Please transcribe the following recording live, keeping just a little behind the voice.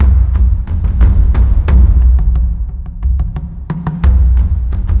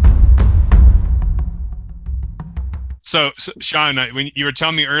So Sean, when you were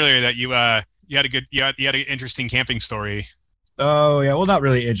telling me earlier that you had an interesting camping story. Oh yeah, well, not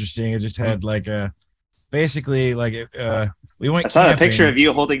really interesting. It just had like basically like we I went saw a picture camping. of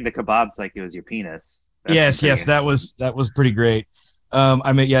you holding the kebabs like it was your penis. That's Yes, that pretty was pretty great.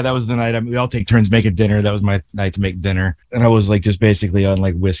 I mean, yeah, that was the night. I mean, we all take turns making dinner. That was my night to make dinner, and I was like just basically on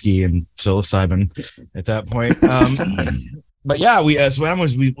like whiskey and psilocybin at that point. But yeah, so what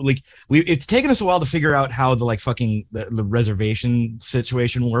was we like we it's taken us a while to figure out how the like fucking the reservation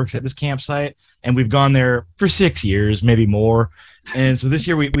situation works at this campsite, and we've gone there for 6 years, maybe more. And so this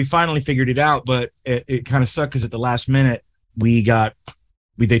year we finally figured it out, but it kind of sucked because at the last minute they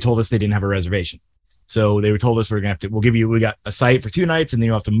told us they didn't have a reservation. So they told us we got a site for 2 nights, and then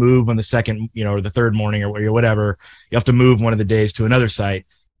you have to move on the second, or the third morning or whatever. You have to move one of the days to another site.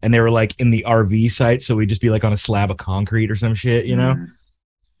 And they were like in the RV site. So we'd just be like on a slab of concrete or some shit,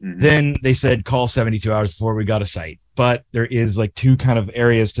 Mm-hmm. Then they said call 72 hours before we got a site. But there is like two kind of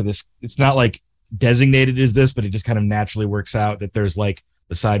areas to this. It's not like designated as this, but it just kind of naturally works out that there's like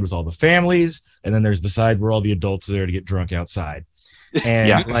the side with all the families, and then there's the side where all the adults are there to get drunk outside. And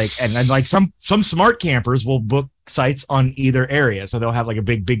Yeah. like some smart campers will book sites on either area, so they'll have like a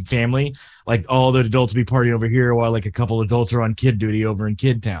big family, like all the adults will be partying over here while like a couple adults are on kid duty over in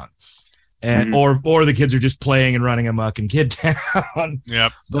Kid Town, and or the kids are just playing and running amok in Kid Town.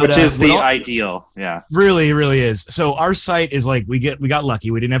 Yep. But, Which is the ideal. Yeah. really is. So our site is like we got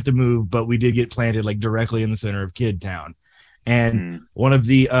lucky, we didn't have to move, but we did get planted like directly in the center of Kid Town. And one of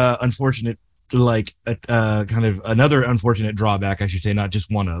the unfortunate kind of another unfortunate drawback, I should say, not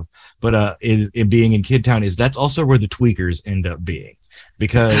just one of, but is it being in Kid Town, is that's also where the tweakers end up being,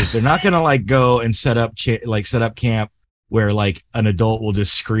 because they're not gonna like go and set up camp where like an adult will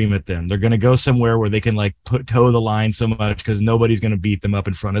just scream at them. They're gonna go somewhere where they can like toe the line so much because nobody's gonna beat them up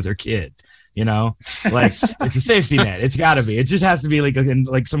in front of their kid. Like it's a safety net. It's got to be. It just has to be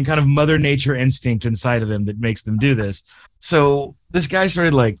like some kind of mother nature instinct inside of them that makes them do this. So this guy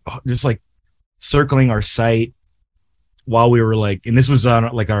started just circling our site while we were and this was on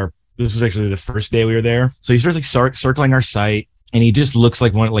this was actually the first day we were there. So he starts circling our site, and he just looks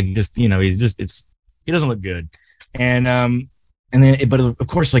like one, he doesn't look good. And then but of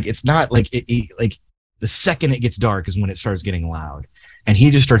course it's not the second it gets dark is when it starts getting loud, and he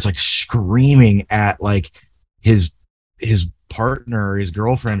just starts screaming at his partner or his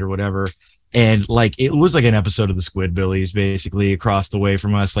girlfriend or whatever. And it was like an episode of the Squidbillies basically across the way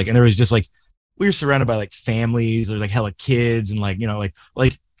from us. And there was just we were surrounded by families. There's hella kids and like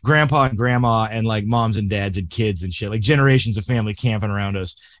grandpa and grandma and moms and dads and kids and shit, generations of family camping around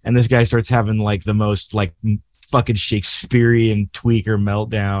us. And this guy starts having the most fucking Shakespearean tweaker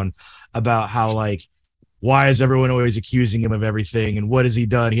meltdown about how why is everyone always accusing him of everything, and what has he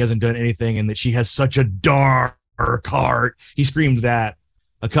done? He hasn't done anything, and that she has such a dark heart. He screamed that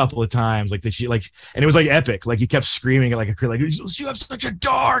a couple of times, that she and it was epic. He kept screaming it you have such a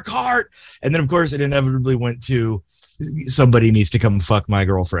dark heart. And then of course it inevitably went to somebody needs to come fuck my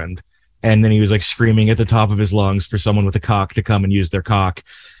girlfriend. And then he was screaming at the top of his lungs for someone with a cock to come and use their cock.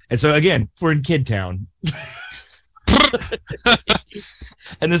 And so again, we're in Kid Town.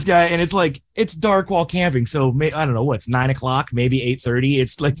 And this guy, and it's dark while camping, so I don't know what's 9:00, maybe 8:30.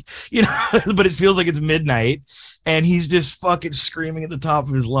 It's but it feels like it's midnight. And he's just fucking screaming at the top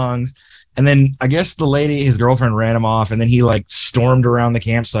of his lungs. And then I guess the lady, his girlfriend, ran him off, and then he stormed around the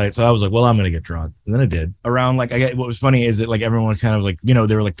campsite. So I was like, well, I'm gonna get drunk. And then I did. Around what was funny is that everyone was kind of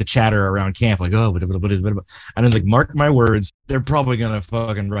they were the chatter around camp, oh, what is. And then mark my words, they're probably gonna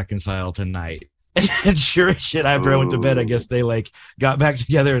fucking reconcile tonight. And sure as shit, after I went to bed, I guess they got back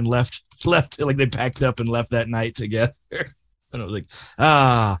together and left. They packed up and left that night together. And I was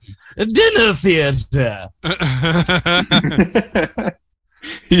a dinner theater.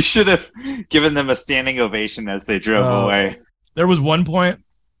 You should have given them a standing ovation as they drove away. There was one point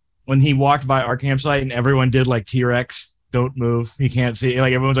when he walked by our campsite and everyone did T-Rex, don't move, you can't see.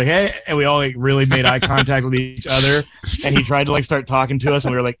 Everyone's hey, and we all really made eye contact with each other. And he tried to start talking to us,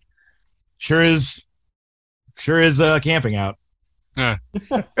 and we were sure is camping out.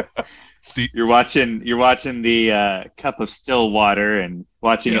 You're watching the cup of still water and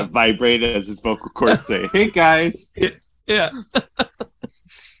watching it vibrate as his vocal cords say, "Hey guys." Yeah.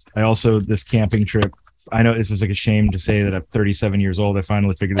 I also, this camping trip, I know this is a shame to say that I'm 37 years old. I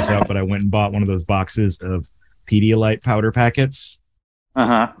finally figured this out, but I went and bought one of those boxes of Pedialyte powder packets.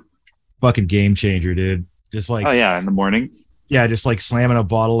 Fucking game changer, dude. Just oh yeah, in the morning. Yeah, just slamming a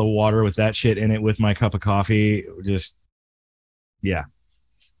bottle of water with that shit in it with my cup of coffee. Just, yeah.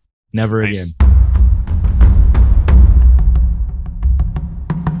 Never again.